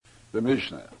the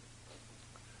Mishnah.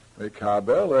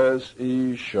 Mekabeles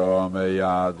isha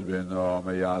meyad bino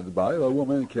meyad bayil. A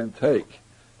woman can take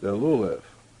the lulav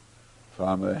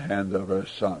from the hand of her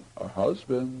son or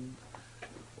husband,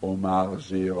 and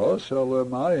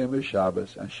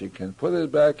she can put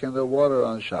it back in the water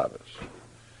on Shabbos.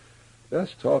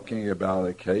 That's talking about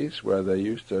a case where they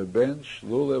used to bench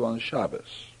lulav on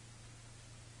Shabbos.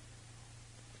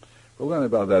 We'll learn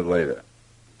about that later.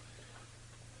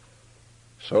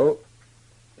 So,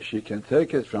 she can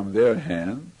take it from their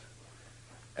hand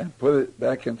and put it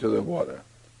back into the water.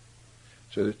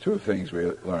 So there's two things we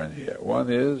learn here. One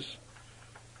is,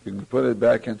 you can put it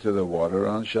back into the water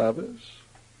on Shabbos.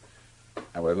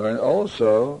 And we learn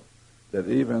also that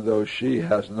even though she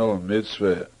has no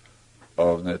mitzvah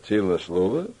of netilas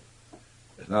lulav,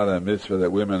 it's not a mitzvah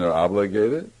that women are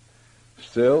obligated,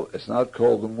 still it's not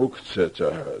called muktzah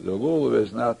to her. The lulav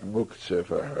is not muktzah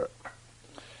for her.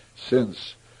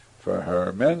 Since for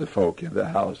her men folk in the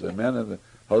house, the men and the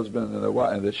husband and the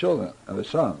wife and the children and the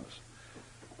sons,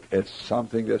 it's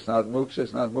something that's not muktzah,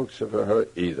 it's not muktzah for her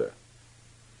either.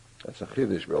 That's a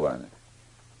chiddush we're learning.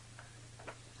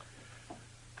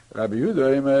 Rabbi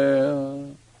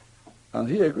Yehuda, and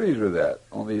he agrees with that,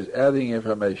 only he's adding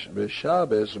information. With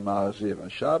Shabbos, on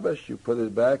Shabbos, you put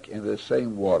it back in the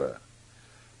same water,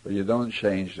 but you don't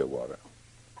change the water.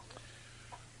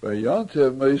 But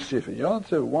Yontiv Meisif,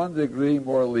 Yontiv 1 degree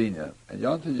more lenient, and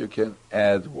Yontiv you can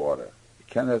add water. You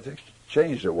can't have to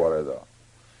change the water though.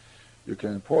 You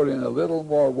can pour in a little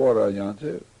more water on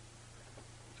Yontiv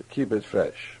to keep it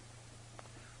fresh.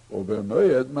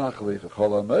 Ubermoyed machlif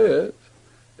cholamoyed,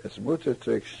 it's mutter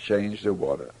to exchange the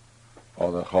water.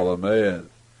 On the cholamoyed,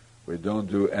 we don't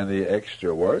do any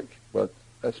extra work, but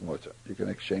that's mutter. You can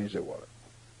exchange the water.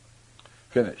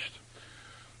 Finished.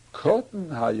 Cotton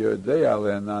hayodei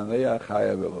lenanei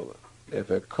chayav elulav. If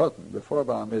a cotton before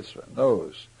Bar Mitzvah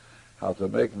knows how to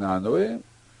make nanuim,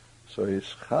 so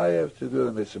he's chayav to do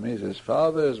the mitzvah. Means his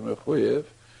father is mechuyev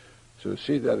to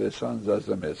see that his son does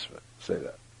the mitzvah. Say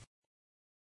that.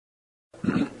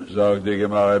 Zog the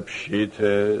Gemara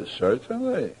pshite,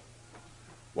 certainly.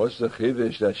 What's the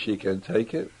chiddush that she can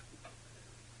take it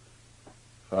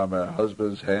from her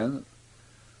husband's hand?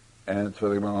 And for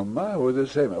the Gemara, Mahu the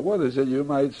same. What is it you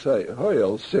might say?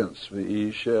 Hoyel, since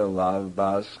v'isha lav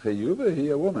bas chiyuva, he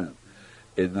a woman,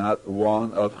 is not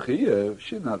one of chiyuv,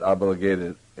 she's not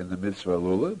obligated in the mitzvah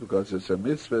lulav, because it's a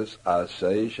mitzvah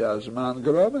asay shazman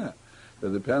gromeh.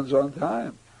 That depends on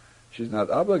time. She's not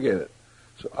obligated.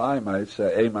 So I might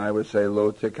say, I would say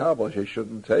lo tekabel, she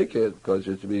shouldn't take it, because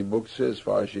it's to be muktzah as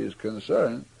far as she is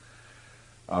concerned.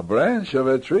 A branch of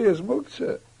a tree is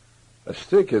muktzah. A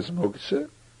stick is muktzah.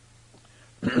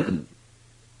 A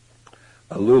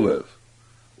lulav,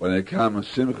 when it comes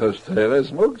simchas Torah, is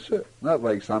muktzah. Not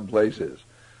like some places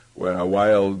where a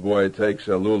wild boy takes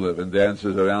a lulav and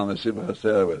dances around the simchas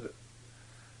Torah with it.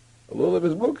 A lulav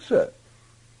is muktzah.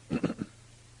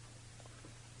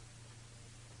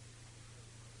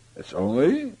 It's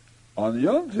only on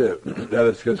Yom Tov that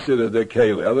it's considered a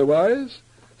keli. Otherwise,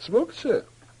 it's muktzah.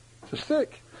 It's a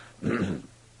stick.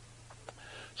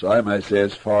 So I might say,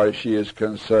 as far as she is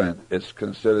concerned, it's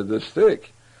considered a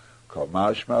stick.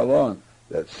 Kamash malon,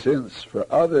 that since for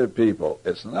other people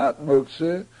it's not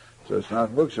muktzah, so it's not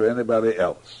muktzah for anybody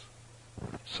else.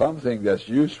 Something that's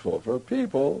useful for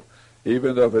people,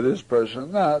 even though for this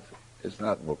person not, it's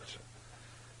not muktzah.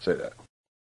 Say that.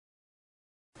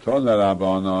 Tona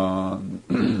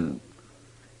Rabbanon,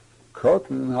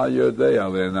 Koten hayodei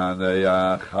alenanei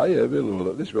chayev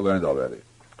ilulav. This we learned already.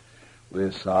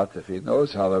 Lisat, if he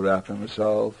knows how to wrap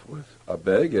himself with a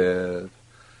beged,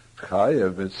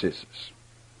 chayev b'tzitzis.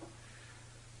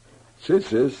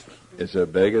 Tzitzis is a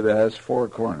beged that has 4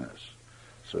 corners.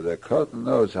 So the Koten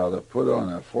knows how to put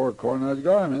on a 4-cornered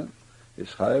garment, is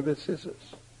chayev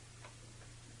b'tzitzis.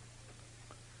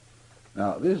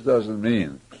 Now, this doesn't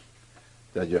mean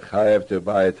that you chayev to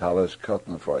buy a talis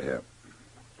cotton for him,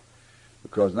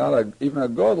 because even a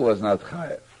godel is not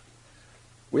chayev.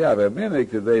 We have a minhag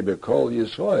today, B'Kol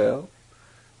Yisrael,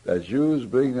 that Jews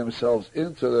bring themselves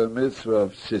into the mitzvah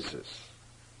of tzitzis.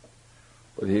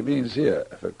 What he means here,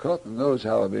 if a cotton knows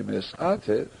how to be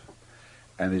misativ,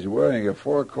 and he's wearing a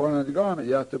 4-cornered garment,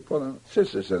 you have to put on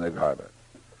tzitzis in the garment.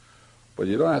 But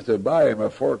you don't have to buy him a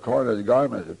 4-cornered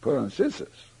garment to put on tzitzis.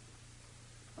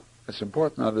 It's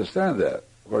important to understand that.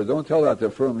 Or don't tell that to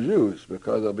frum Jews,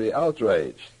 because they'll be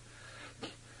outraged.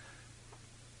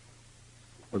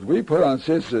 What we put on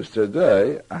tzitzis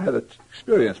today, I had an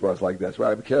experience once like that, so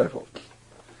I'm careful.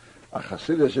 A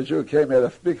Hasidic Jew came and had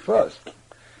a big fuss.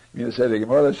 You mean to say the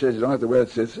Gemara says you don't have to wear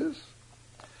tzitzis?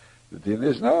 The din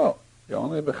is no. You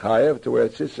only bechayev to wear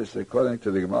tzitzis according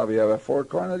to the Gemara. We have a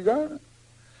four-cornered garment.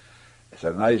 It's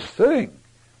a nice thing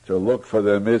to look for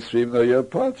the mitzvah even though you're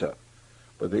potter.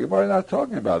 But the Gemara is not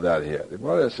talking about that here. The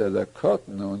Gemara says a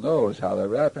cotton who knows how to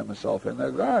wrap himself in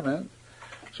a garment,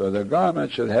 so the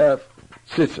garment should have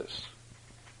tzitzis.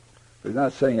 He's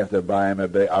not saying you have to buy him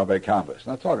a canvas. He's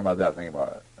not talking about that thing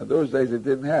about it. In those days, it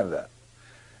didn't have that.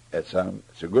 It's a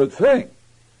good thing.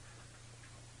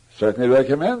 Certainly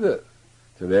recommended.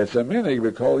 Today it's a minig,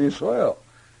 we call Yisrael.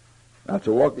 Not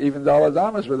to walk even dollar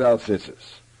damas without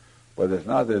tzitzis. But it's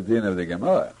not the din of the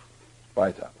Gemara.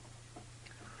 Weiter.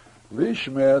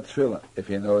 Lishmer tefillin. If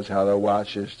he knows how to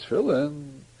watch his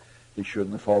tefillin, he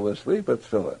shouldn't fall asleep at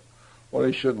tefillin. Or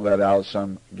he shouldn't let out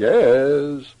some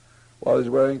gas while he's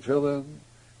wearing tefillin.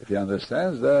 If he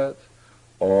understands that.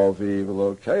 Or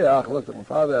v'v'lokeach, look, the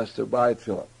father has to buy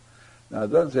tefillin. Now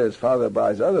it doesn't say his father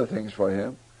buys other things for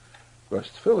him, because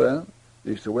tefillin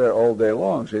he used to wear all day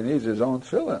long, so he needs his own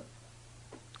tefillin.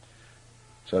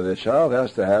 So the child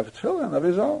has to have tefillin of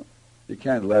his own. You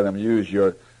can't let him use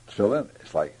your tefillin.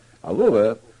 It's like a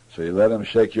lulav, so you let him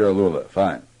shake your lulav.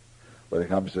 Fine. When it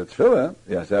comes to tefillin,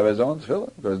 he has to have his own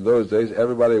tefillin, because in those days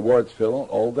everybody wore tefillin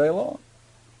all day long.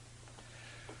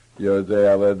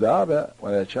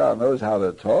 When a child knows how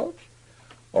to talk,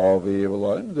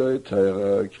 the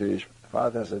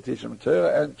father has to teach him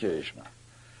Torah and Kirishma.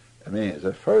 It means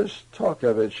the first talk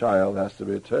of a child has to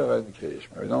be Torah and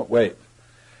Kirishma. We don't wait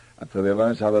until he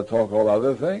learns how to talk all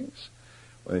other things.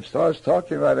 When he starts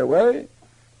talking right away,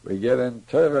 we get in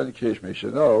Torah and Kirishma. You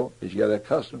should know, you should get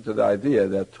accustomed to the idea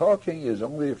that talking is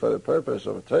only for the purpose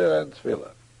of Torah and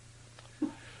Tefillah.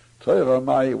 Torah,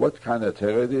 what kind of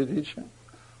Torah do you teach him?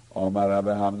 Omar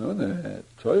Rabbi Hamnune,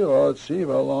 Torah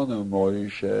tziva lonu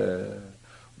Moshe,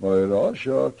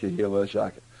 Moirosho kihila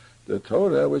shaket. The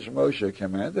Torah which Moshe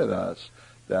commanded us,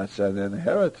 that's an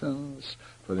inheritance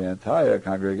for the entire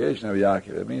congregation of Yaakov.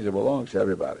 It means it belongs to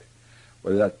everybody.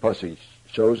 What is that pasuk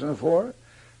chosen for?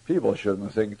 People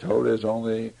shouldn't think Torah is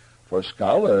only for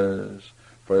scholars,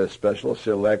 for a special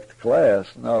select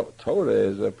class. No, Torah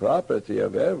is the property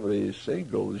of every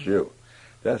single Jew.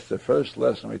 That's the first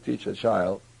lesson we teach a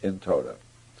child in Torah.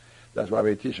 That's why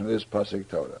we teach him this pasuk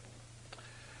Torah.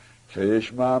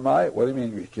 Kriyishma Mai, what do you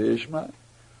mean Kriyishma?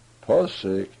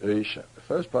 Pasuk Risha. The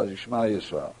first pasuk Shema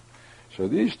Yisrael. So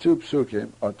these two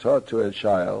psukim are taught to a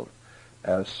child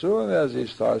as soon as he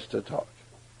starts to talk.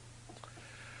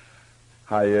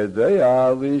 If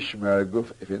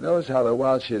he knows how to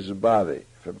watch his body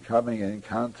from coming in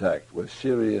contact with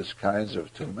serious kinds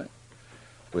of tumah,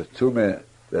 with tumah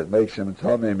that makes him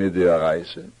tumah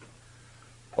midiraisa,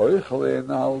 you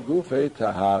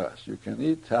can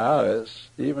eat taharas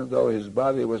even though his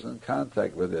body was in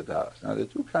contact with the taharas. Now there are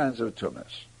two kinds of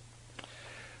tumas.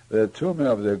 The tumah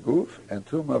of the guf and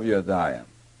tumah of yadayim.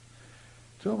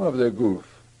 Tumah of the guf,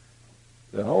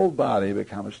 the whole body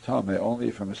becomes tumah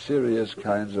only from serious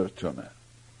kinds of tumah.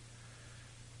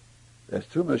 There's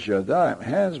tumah yadayim,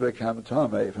 hands become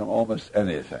tumah from almost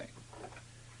anything.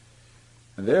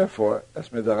 And therefore, that's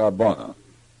midarabbanan.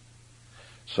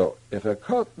 So, if a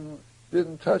cotton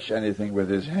didn't touch anything with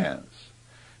his hands,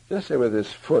 just say with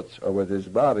his foot or with his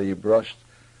body, he brushed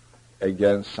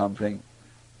against something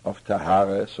of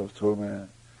taharas, of tumah.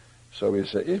 So we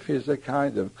say, if he's the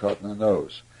kind of cotton who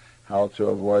knows how to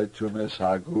avoid tumas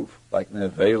haguf, like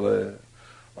nevela,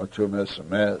 or tumas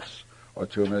mes, or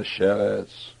tumas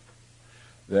sheretz,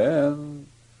 then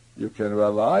you can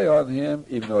rely on him,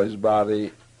 even though his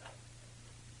body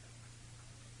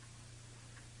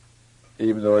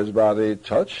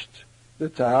touched the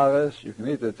taharas, you can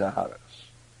eat the taharas.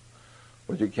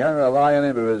 But you can't rely on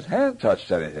him if his hand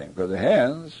touched anything, because the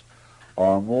hands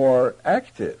are more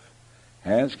active.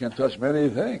 Hands can touch many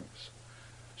things.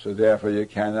 So therefore you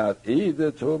cannot eat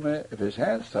the tumah if his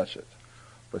hands touch it.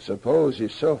 But suppose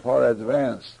he's so far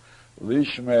advanced,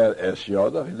 lishmer es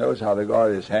yodav, he knows how to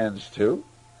guard his hands too,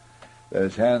 that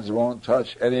his hands won't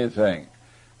touch anything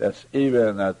that's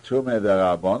even a tumah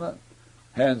derabbanan.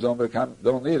 Hands don't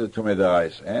need a tumah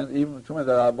deraisa, and even tumah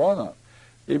derabbanan.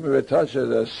 Even if it touches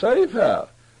a sefer,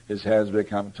 his hands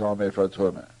become tumah for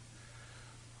tumah.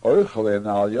 Oichlin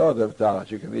al yodav taras,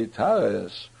 you can eat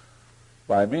taras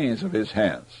by means of his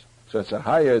hands. So it's a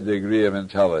higher degree of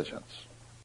intelligence.